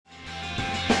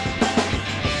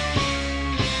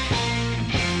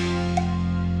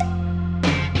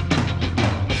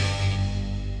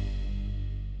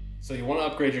want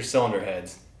to upgrade your cylinder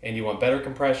heads, and you want better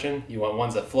compression, you want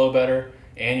ones that flow better,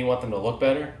 and you want them to look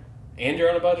better, and you're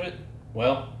on a budget,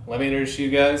 well, let me introduce you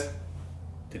guys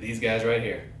to these guys right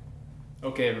here.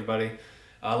 Okay, everybody,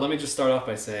 let me just start off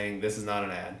by saying this is not an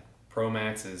ad.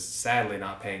 Promaxx is sadly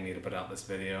not paying me to put out this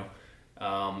video,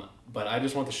 but I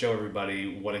just want to show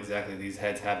everybody what exactly these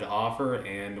heads have to offer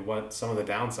and what some of the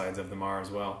downsides of them are as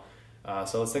well.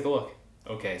 So let's take a look.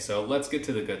 Okay, so let's get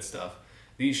to the good stuff.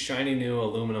 These shiny new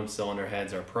aluminum cylinder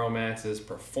heads are Promaxx's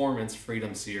Performance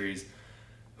Freedom Series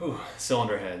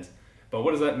cylinder heads. But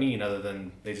what does that mean other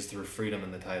than they just threw freedom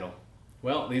in the title?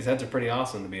 Well, these heads are pretty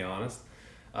awesome, to be honest.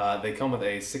 They come with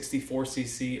a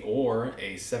 64cc or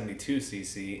a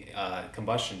 72cc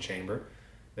combustion chamber.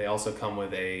 They also come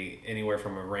with anywhere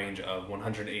from a range of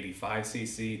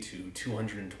 185cc to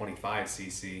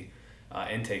 225cc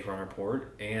intake runner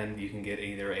port, and you can get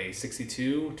either a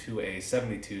 62 to a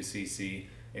 72cc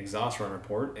exhaust runner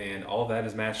port, and all of that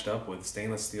is matched up with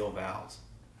stainless steel valves.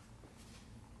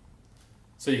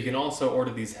 So you can also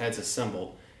order these heads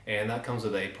assembled, and that comes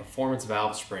with a performance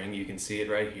valve spring. You can see it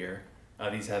right here.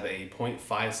 These have a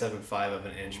 0.575 of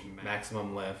an inch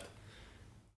maximum lift.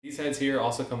 These heads here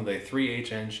also come with a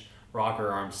 3/8 inch rocker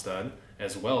arm stud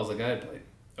as well as a guide plate.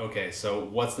 Okay, so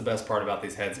what's the best part about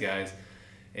these heads, guys?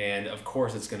 And of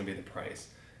course it's going to be the price.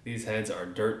 These heads are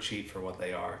dirt cheap for what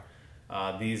they are.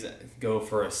 These go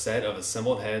for a set of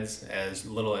assembled heads as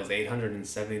little as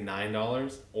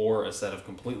 $879 or a set of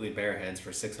completely bare heads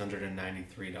for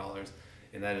 $693,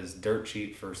 and that is dirt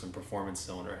cheap for some performance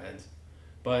cylinder heads.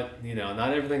 But you know,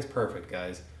 not everything's perfect,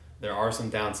 guys. There are some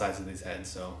downsides to these heads,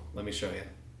 so let me show you.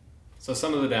 So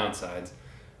some of the downsides.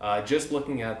 Just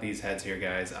looking at these heads here,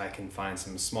 guys, I can find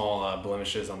some small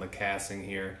blemishes on the casting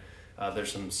here.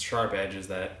 There's some sharp edges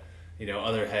that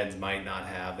other heads might not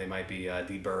have. They might be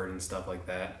deburred and stuff like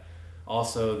that.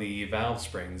 Also, the valve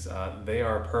springs, they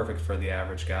are perfect for the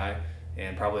average guy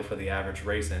and probably for the average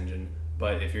race engine.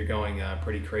 But if you're going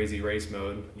pretty crazy race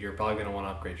mode, you're probably going to want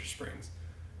to upgrade your springs.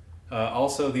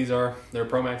 Also, they're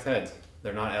Promaxx heads.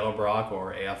 They're not Edelbrock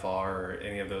or AFR or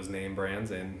any of those name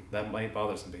brands, and that might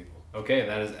bother some people. Okay,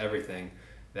 that is everything.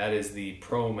 That is the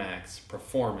Promaxx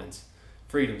Performance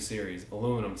Freedom Series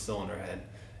aluminum cylinder head,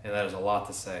 and that is a lot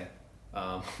to say.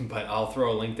 But I'll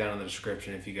throw a link down in the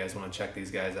description if you guys want to check these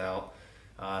guys out.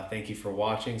 Thank you for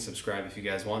watching. Subscribe if you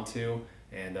guys want to,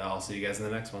 and I'll see you guys in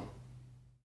the next one.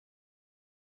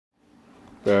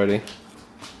 Brody,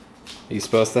 are you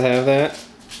supposed to have that?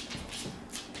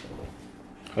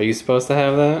 Are you supposed to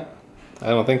have that? I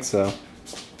don't think so.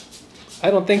 I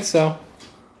don't think so.